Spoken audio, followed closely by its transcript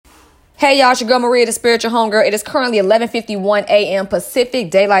Hey y'all, it's your girl Maria, the spiritual homegirl. It is currently 11:51 a.m. Pacific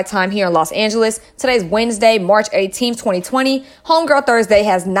Daylight Time here in Los Angeles. Today's Wednesday, March 18th, 2020. Homegirl Thursday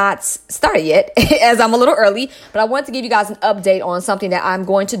has not started yet, as I'm a little early, but I want to give you guys an update on something that I'm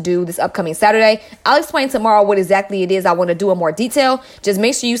going to do this upcoming Saturday. I'll explain tomorrow what exactly it is I want to do in more detail. Just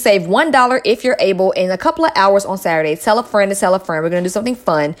make sure you save $1 if you're able in a couple of hours on Saturday. Tell a friend to tell a friend. We're going to do something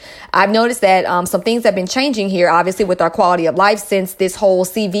fun. I've noticed that some things have been changing here, obviously, with our quality of life since this whole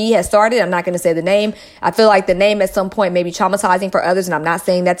CV has started. I'm not going to say the name. I feel like the name at some point may be traumatizing for others, and I'm not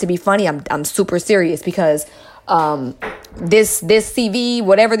saying that to be funny. I'm super serious because this CV,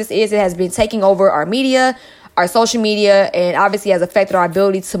 whatever this is, it has been taking over our media, our social media, and obviously has affected our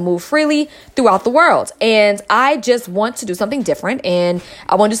ability to move freely throughout the world. And I just want to do something different, and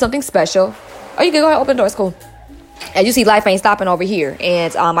I want to do something special. Oh, you can go ahead and open the door. It's cool. As you see, life ain't stopping over here.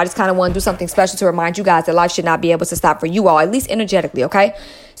 And I just kind of want to do something special to remind you guys that life should not be able to stop for you all, at least energetically, okay?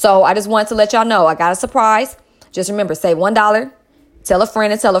 So I just wanted to let y'all know I got a surprise. Just remember, save $1, tell a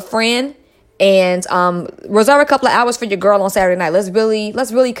friend and tell a friend, and reserve a couple of hours for your girl on Saturday night. Let's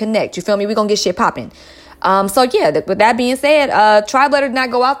really connect. You feel me? We're going to get shit popping. So yeah, with that being said, Tribe Letter did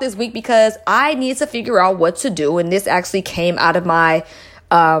not go out this week because I need to figure out what to do. And this actually came out of my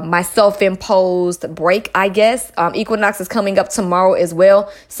self-imposed break, I guess. Equinox is coming up tomorrow as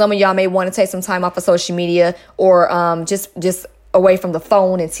well. Some of y'all may want to take some time off of social media or just away from the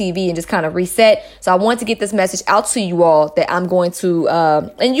phone and TV and just kind of reset. So I want to get this message out to you all that I'm going to,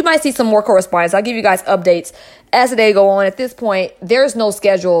 and you might see some more correspondence. I'll give you guys updates as the day go on. At this point, there's no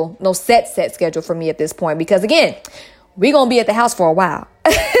schedule, no set schedule for me at this point, because again, we're going to be at the house for a while.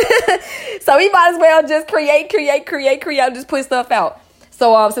 So we might as well just create, just put stuff out.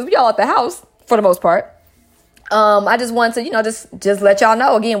 So, since we all at the house for the most part, I just want to, just let y'all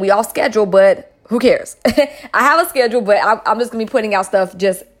know again, we all schedule, but who cares? I have a schedule, but I'm just gonna be putting out stuff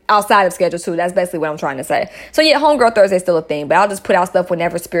just outside of schedule too. That's basically what I'm trying to say. So yeah, Homegirl Thursday is still a thing, but I'll just put out stuff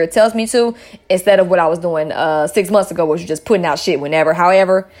whenever spirit tells me to, instead of what I was doing 6 months ago, which was just putting out shit whenever,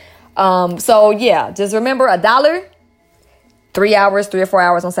 however. So yeah, just remember $1, 3 or 4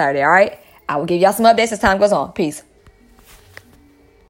 hours on Saturday. All right, I will give y'all some updates as time goes on. Peace.